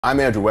I'm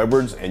Andrew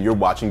Edwards, and you're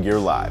watching Gear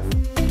Live.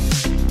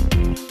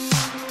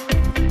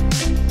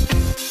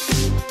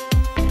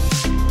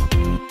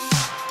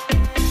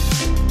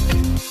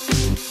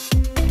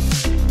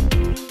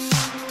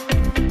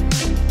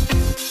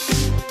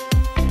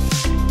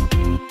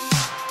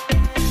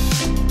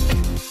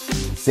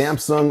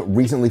 Samsung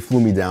recently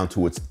flew me down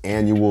to its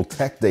annual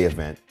Tech Day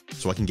event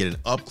so I can get an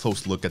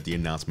up-close look at the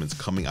announcements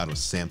coming out of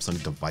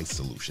Samsung Device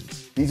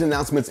Solutions. These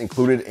announcements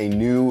included a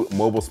new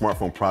mobile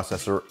smartphone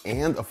processor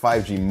and a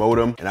 5G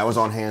modem, and I was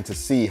on hand to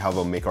see how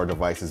they'll make our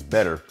devices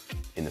better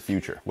in the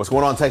future. What's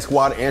going on, Tech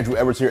Squad? Andrew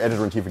Edwards here,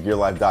 editor-in-chief of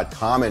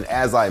GearLive.com, and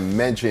as I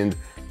mentioned,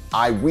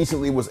 I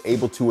recently was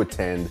able to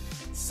attend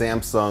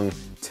Samsung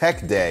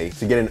Tech Day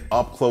to get an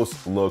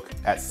up-close look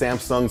at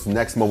Samsung's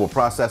next mobile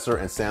processor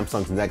and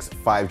Samsung's next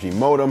 5G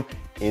modem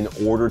in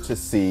order to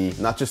see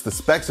not just the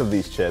specs of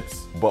these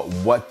chips, but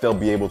what they'll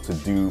be able to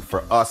do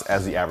for us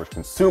as the average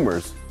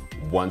consumers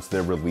once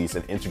they're released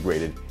and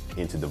integrated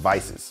into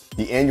devices.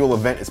 The annual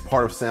event is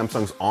part of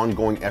Samsung's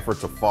ongoing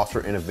effort to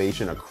foster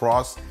innovation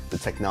across the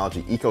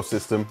technology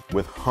ecosystem,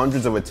 with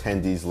hundreds of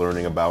attendees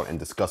learning about and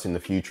discussing the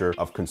future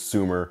of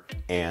consumer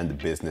and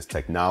business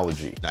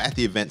technology. Now, at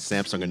the event,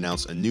 Samsung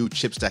announced a new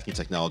chip stacking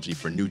technology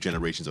for new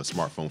generations of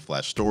smartphone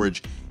flash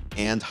storage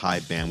and high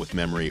bandwidth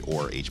memory,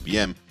 or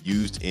HBM,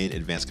 used in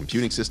advanced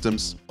computing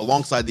systems,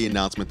 alongside the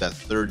announcement that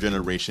third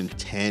generation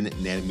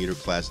 10nm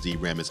class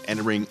DRAM is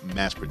entering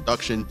mass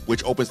production,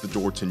 which opens the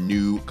door to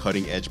new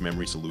cutting edge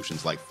memory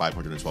solutions like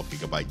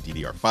 512GB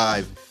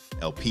DDR5,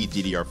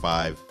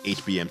 LPDDR5,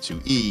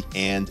 HBM2E,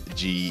 and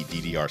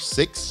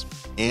GDDR6,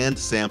 and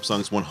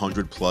Samsung's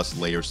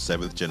 100+ layer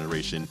 7th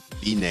generation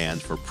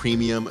VNAND for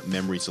premium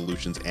memory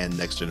solutions and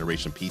next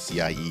generation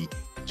PCIe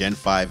Gen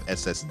 5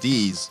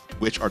 SSDs,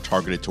 which are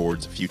targeted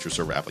towards future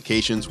server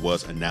applications,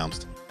 was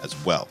announced as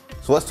well.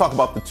 So let's talk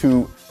about the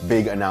two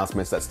big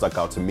announcements that stuck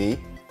out to me,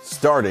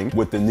 starting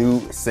with the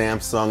new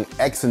Samsung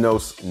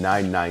Exynos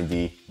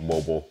 990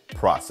 mobile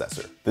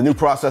processor. The new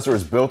processor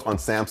is built on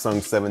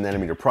Samsung's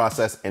 7nm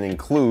process and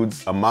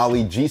includes a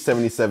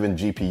Mali-G77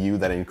 GPU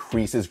that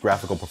increases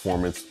graphical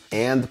performance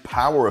and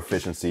power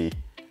efficiency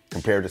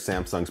compared to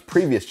Samsung's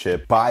previous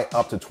chip by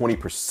up to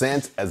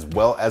 20%, as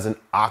well as an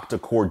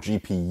octa-core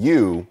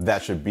GPU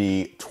that should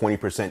be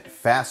 20%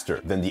 faster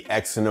than the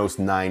Exynos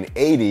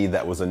 980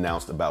 that was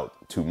announced about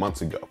 2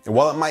 months ago. And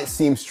while it might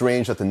seem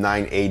strange that the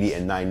 980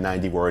 and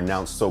 990 were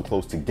announced so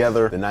close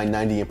together, the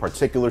 990 in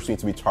particular seems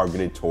to be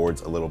targeted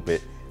towards a little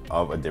bit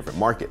of a different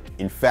market.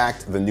 In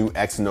fact, the new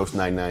Exynos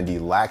 990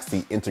 lacks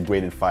the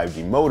integrated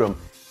 5G modem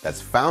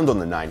that's found on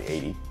the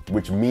 980,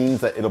 which means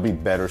that it'll be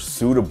better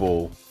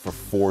suitable for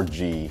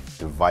 4G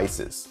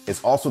devices.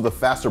 It's also the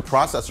faster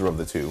processor of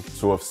the two,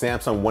 so if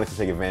Samsung wanted to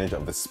take advantage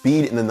of the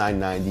speed in the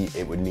 990,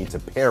 it would need to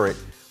pair it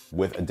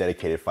with a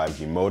dedicated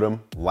 5G modem,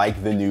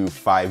 like the new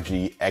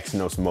 5G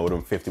Exynos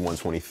modem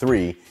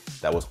 5123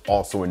 that was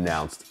also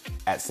announced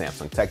at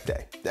Samsung Tech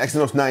Day. The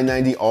Exynos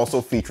 990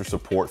 also features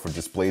support for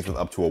displays with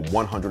up to a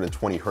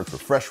 120Hz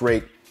refresh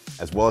rate,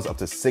 as well as up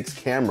to 6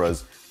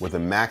 cameras with a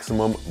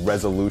maximum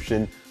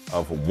resolution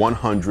of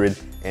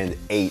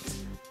 108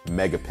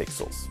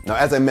 megapixels. Now,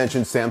 as I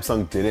mentioned,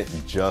 Samsung didn't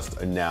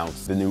just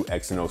announce the new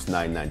Exynos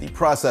 990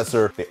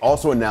 processor, they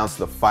also announced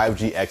the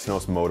 5G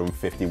Exynos modem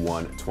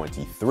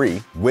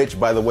 5123, which,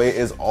 by the way,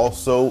 is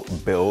also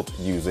built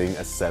using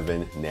a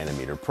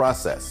 7nm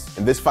process.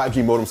 And this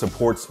 5G modem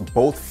supports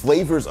both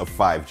flavors of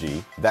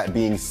 5G, that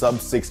being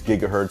sub-6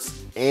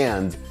 GHz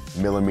and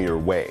millimeter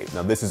wave.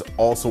 Now, this is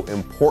also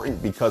important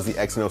because the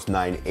Exynos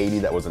 980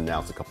 that was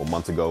announced a couple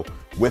months ago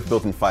with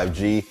built-in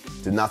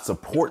 5G did not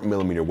support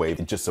millimeter wave,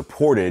 it just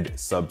supported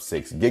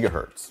sub-6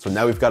 GHz. So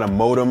now we've got a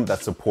modem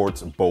that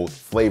supports both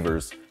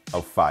flavors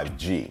of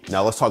 5G.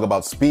 Now let's talk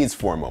about speeds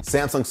for a moment.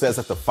 Samsung says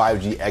that the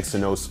 5G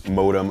Exynos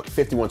modem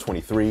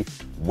 5123,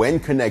 when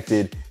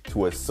connected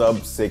to a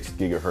sub-6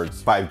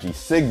 GHz 5G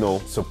signal,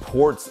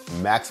 supports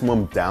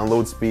maximum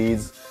download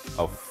speeds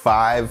of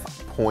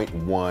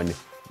 5.1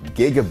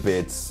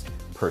 gigabits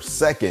per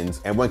second,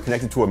 and when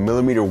connected to a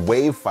millimeter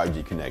wave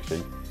 5G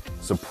connection,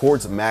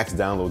 supports max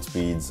download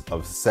speeds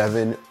of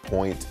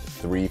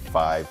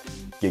 7.35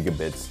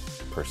 gigabits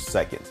per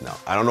second. Now,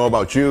 I don't know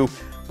about you,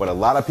 but a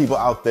lot of people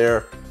out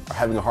there are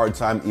having a hard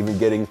time even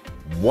getting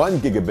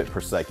 1 gigabit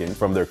per second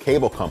from their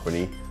cable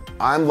company.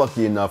 I'm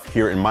lucky enough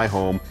here in my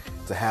home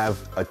to have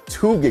a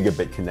 2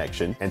 gigabit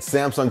connection, and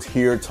Samsung's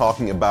here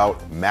talking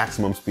about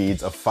maximum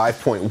speeds of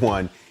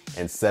 5.1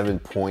 and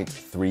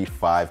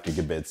 7.35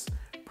 gigabits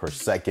per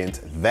second.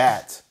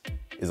 That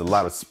is a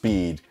lot of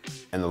speed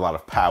and a lot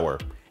of power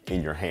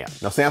in your hand.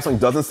 Now, Samsung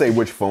doesn't say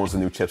which phones the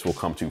new chips will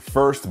come to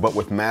first, but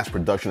with mass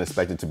production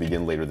expected to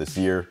begin later this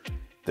year,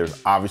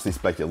 there's obviously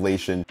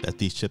speculation that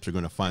these chips are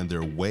going to find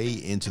their way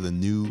into the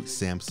new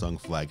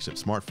Samsung flagship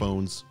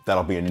smartphones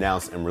that'll be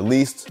announced and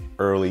released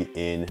early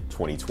in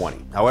 2020.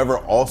 However,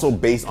 also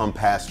based on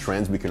past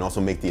trends, we can also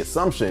make the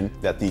assumption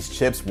that these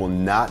chips will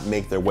not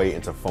make their way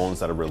into phones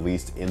that are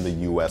released in the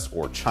US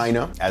or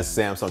China, as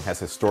Samsung has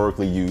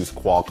historically used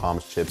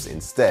Qualcomm's chips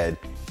instead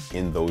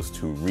in those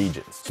two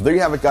regions. So there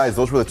you have it, guys.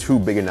 Those were the two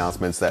big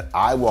announcements that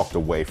I walked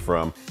away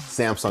from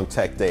Samsung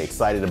Tech Day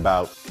excited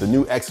about: the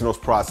new Exynos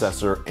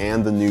processor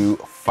and the new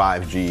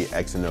 5G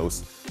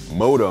Exynos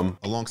modem,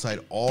 alongside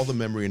all the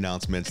memory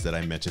announcements that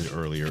I mentioned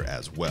earlier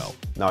as well.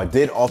 Now, I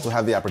did also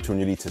have the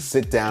opportunity to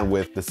sit down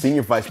with the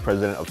Senior Vice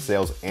President of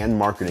Sales and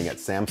Marketing at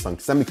Samsung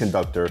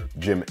Semiconductor,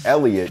 Jim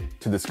Elliott,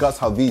 to discuss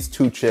how these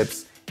two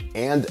chips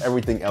and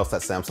everything else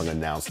that Samsung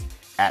announced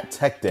at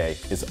Tech Day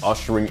is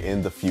ushering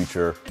in the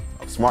future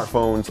of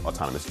smartphones,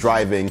 autonomous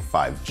driving,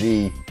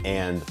 5G,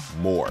 and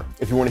more.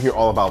 If you want to hear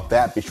all about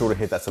that, be sure to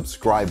hit that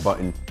subscribe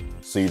button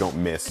so you don't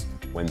miss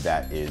when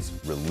that is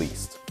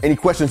released. Any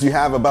questions you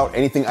have about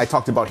anything I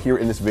talked about here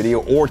in this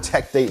video or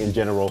Tech Day in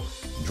general,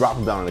 drop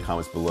them down in the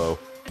comments below.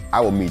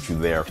 I will meet you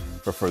there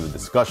for further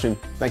discussion.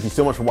 Thank you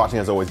so much for watching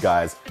as always,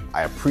 guys.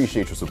 I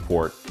appreciate your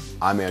support.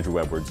 I'm Andrew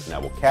Edwards, and I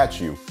will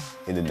catch you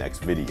in the next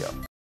video.